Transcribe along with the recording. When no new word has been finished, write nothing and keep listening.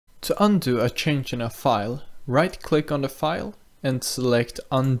To undo a change in a file, right-click on the file and select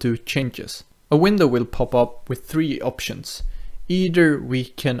Undo Changes. A window will pop up with three options. Either we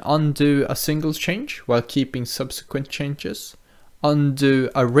can undo a single change while keeping subsequent changes, undo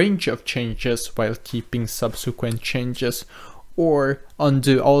a range of changes while keeping subsequent changes, or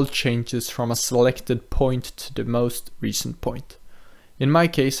undo all changes from a selected point to the most recent point. In my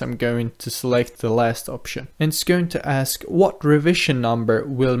case, I'm going to select the last option. And it's going to ask what revision number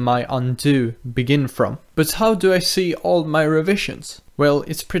will my undo begin from. But how do I see all my revisions? Well,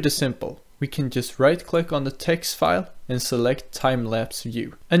 it's pretty simple. We can just right click on the text file and select time-lapse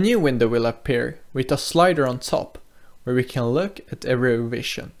view. A new window will appear with a slider on top where we can look at every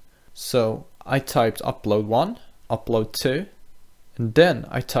revision. So I typed upload 1, upload 2, and then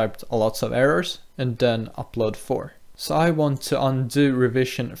I typed a lot of errors and then upload 4. So I want to undo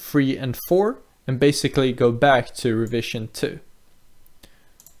revision 3 and 4 and basically go back to revision 2.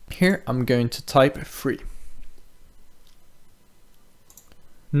 Here I'm going to type 3.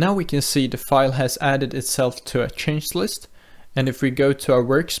 Now we can see the file has added itself to a change list, and if we go to our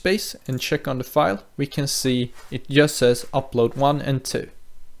workspace and check on the file, we can see it just says upload 1 and 2.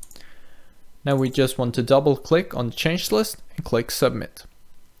 Now we just want to double click on the change list and click submit.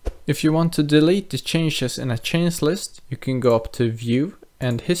 If you want to delete the changes in a change list, you can go up to View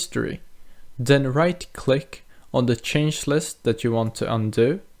and History. Then right click on the change list that you want to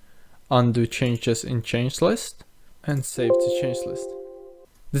undo, undo changes in change list, and save to change list.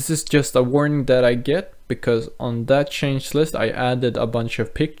 This is just a warning that I get because on that change list I added a bunch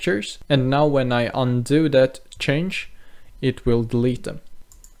of pictures, and now when I undo that change, it will delete them.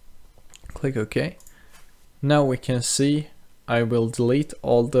 Click OK. Now we can see I will delete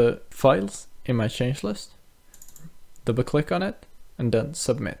all the files in my change list. Double click on it and then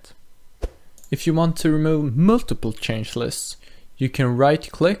submit. If you want to remove multiple change lists, you can right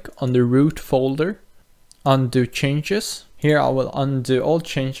click on the root folder, undo changes. Here I will undo all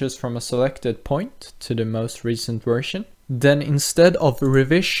changes from a selected point to the most recent version. Then instead of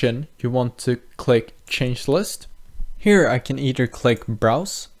revision, you want to click change list. Here I can either click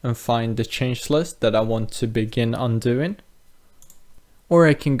browse and find the change list that I want to begin undoing, or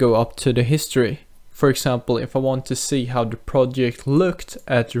I can go up to the history. For example, if I want to see how the project looked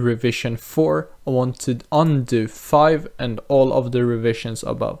at revision 4, I want to undo 5 and all of the revisions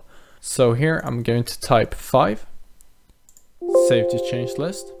above. So here I'm going to type 5, save to change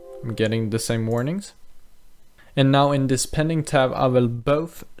list. I'm getting the same warnings. And now in this pending tab, I will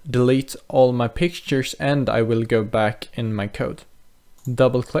both delete all my pictures and I will go back in my code.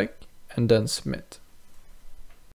 Double click and then submit.